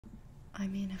I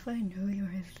mean, if I knew you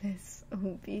were this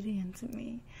obedient to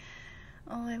me,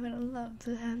 oh, I would have loved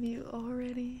to have you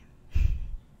already.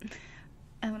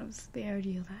 I would have spared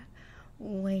you that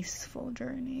wasteful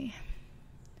journey.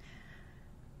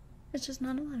 It's just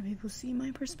not a lot of people see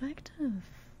my perspective.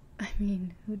 I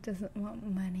mean, who doesn't want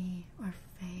money or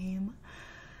fame?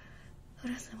 Who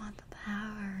doesn't want the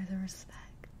power or the respect?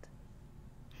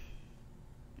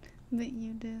 But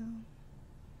you do.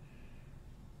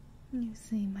 You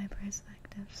see my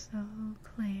perspective so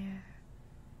clear.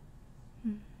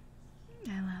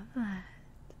 I love that.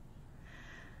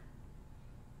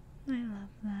 I love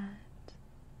that.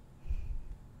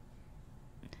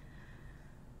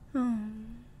 Oh,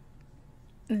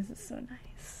 this is so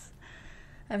nice.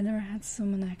 I've never had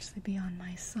someone actually be on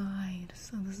my side,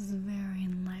 so this is very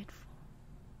enlightful.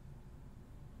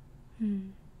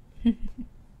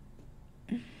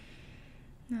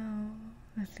 No,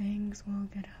 the things we'll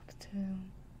get up to,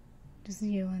 just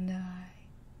you and I.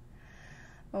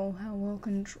 Oh, how we'll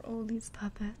control these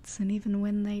puppets, and even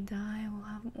when they die, we'll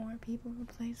have more people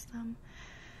replace them,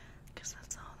 because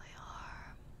that's all they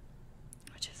are,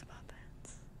 which is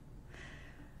puppets.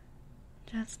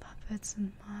 Just puppets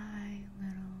in my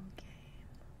little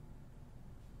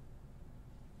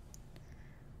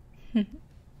game.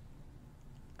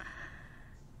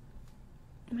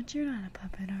 But you're not a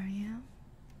puppet, are you?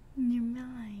 You're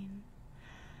mine.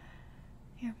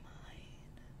 You're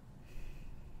mine.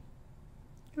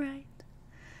 Right?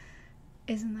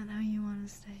 Isn't that how you want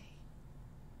to stay?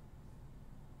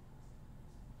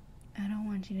 I don't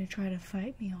want you to try to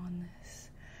fight me on this.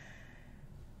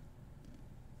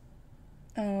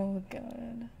 Oh,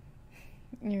 God.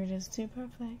 You're just too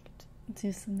perfect,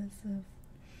 too submissive.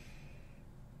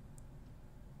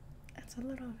 It's a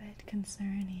little bit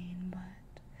concerning, but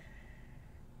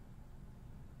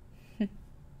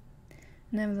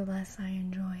nevertheless, I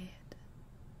enjoy it.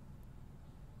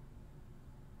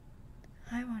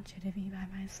 I want you to be by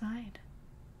my side.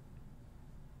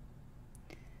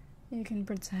 You can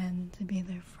pretend to be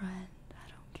their friend. I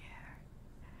don't care.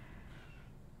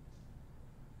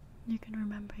 You can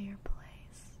remember your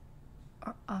place,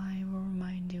 or I will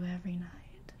remind you every night.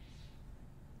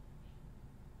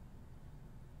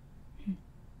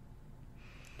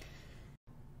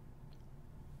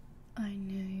 I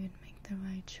knew you'd make the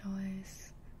right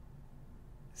choice.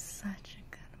 Such a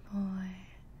good boy.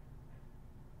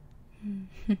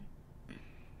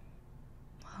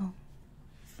 Well,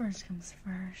 first comes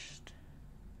first.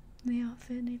 The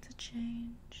outfit needs a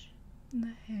change.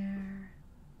 The hair.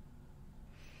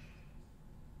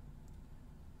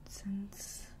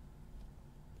 Since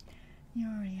you're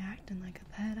already acting like a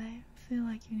pet, I feel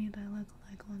like you need to look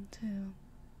like one too.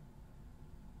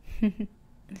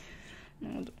 No,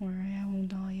 don't worry, I won't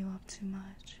doll you up too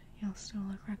much. You'll still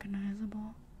look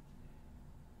recognizable.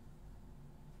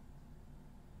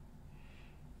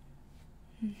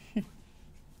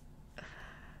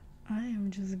 I am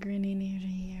just grinning ear to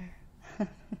ear.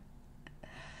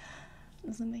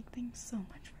 Doesn't make things so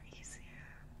much easier.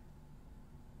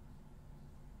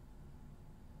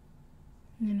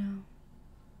 You know,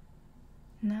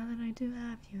 now that I do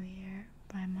have you here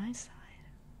by my side,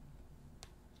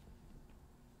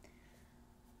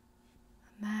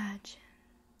 imagine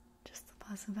just the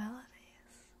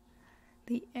possibilities,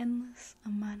 the endless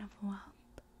amount of wealth.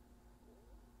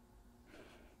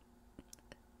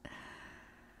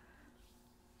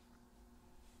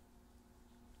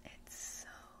 It's so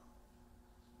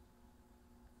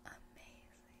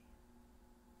amazing.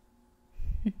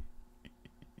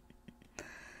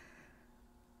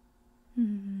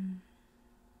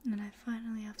 And I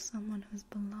finally have someone who's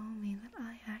below me that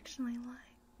I actually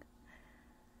like.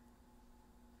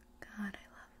 God, I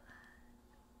love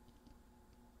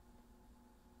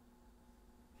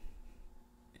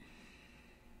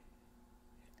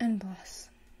that. And plus,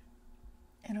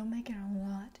 it'll make it a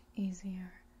lot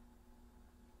easier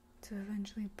to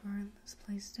eventually burn this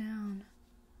place down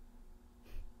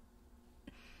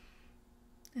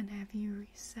and have you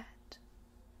reset.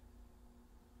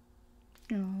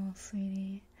 Oh,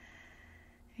 sweetie.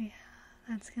 Yeah,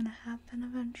 that's gonna happen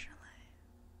eventually.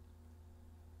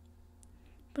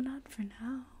 But not for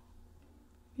now.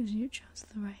 Because you chose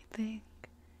the right thing.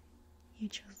 You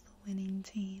chose the winning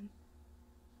team.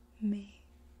 Me.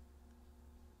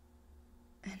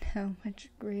 And how much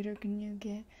greater can you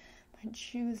get by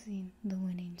choosing the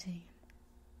winning team?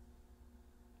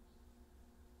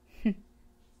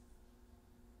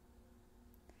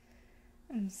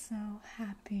 I'm so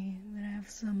happy that I have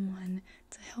someone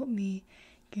to help me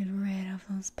get rid of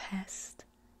those pests.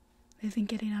 They've been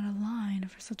getting out of line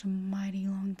for such a mighty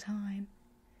long time.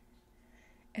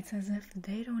 It's as if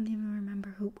they don't even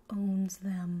remember who owns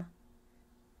them.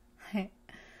 I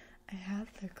have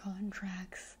their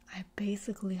contracts. I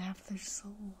basically have their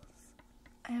souls.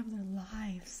 I have their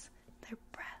lives, their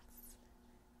breaths.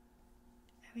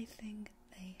 Everything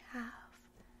they have,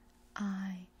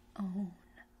 I own.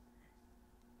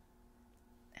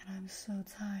 And I'm so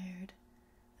tired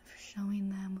of showing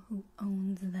them who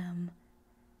owns them.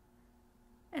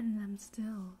 And them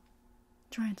still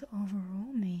trying to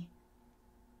overrule me.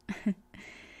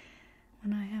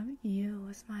 When I have you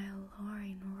as my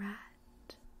alluring rat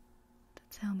to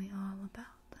tell me all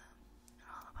about them and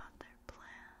all about their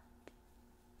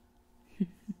plans.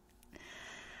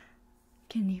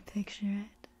 Can you picture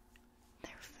it?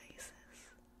 Their faces.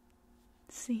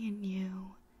 Seeing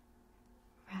you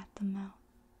rat them out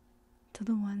to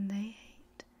the one they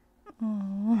hate.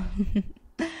 Oh.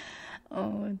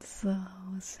 Oh, it's so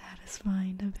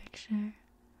satisfying to picture.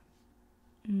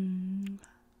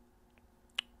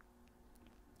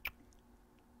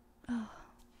 Oh,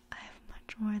 I have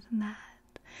much more than that.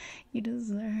 You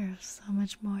deserve so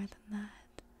much more than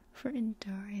that. For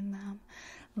enduring them,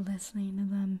 listening to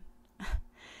them,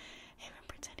 even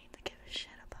pretending to give a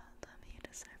shit about them. You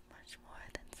deserve much more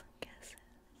than some kisses.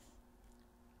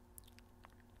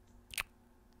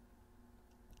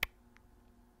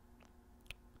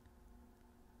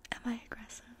 Am I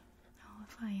aggressive? Oh,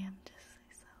 if I am, just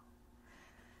say so.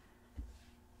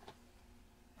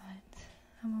 But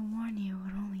I will warn you,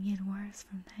 it will only get worse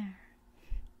from there.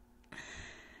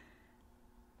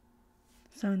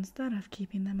 So instead of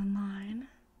keeping them in line,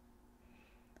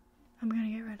 I'm gonna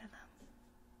get rid of them.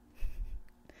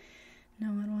 No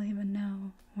one will even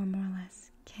know, or more or less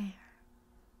care.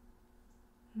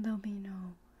 There'll be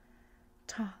no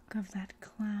talk of that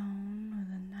clown, or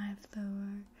the knife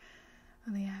thrower,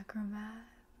 or the acrobat,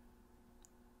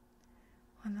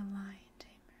 or the lion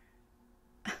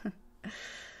tamer.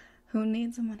 Who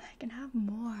needs them when I can have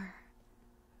more?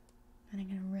 And I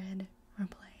can rid,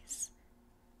 replace,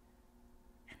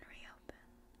 and reopen.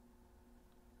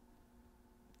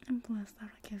 And plus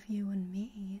that'll give you and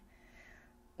me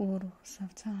oodles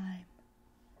of time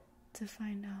to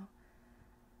find out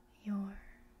your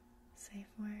safe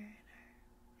word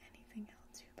or anything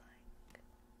else you'd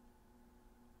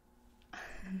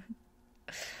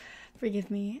like. Forgive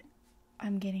me,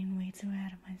 I'm getting way too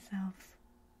ahead of myself.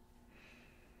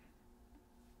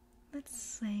 Let's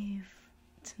save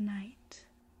tonight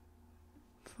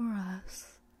for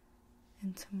us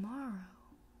and tomorrow.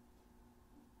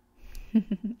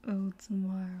 Oh,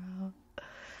 tomorrow.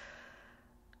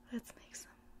 Let's make some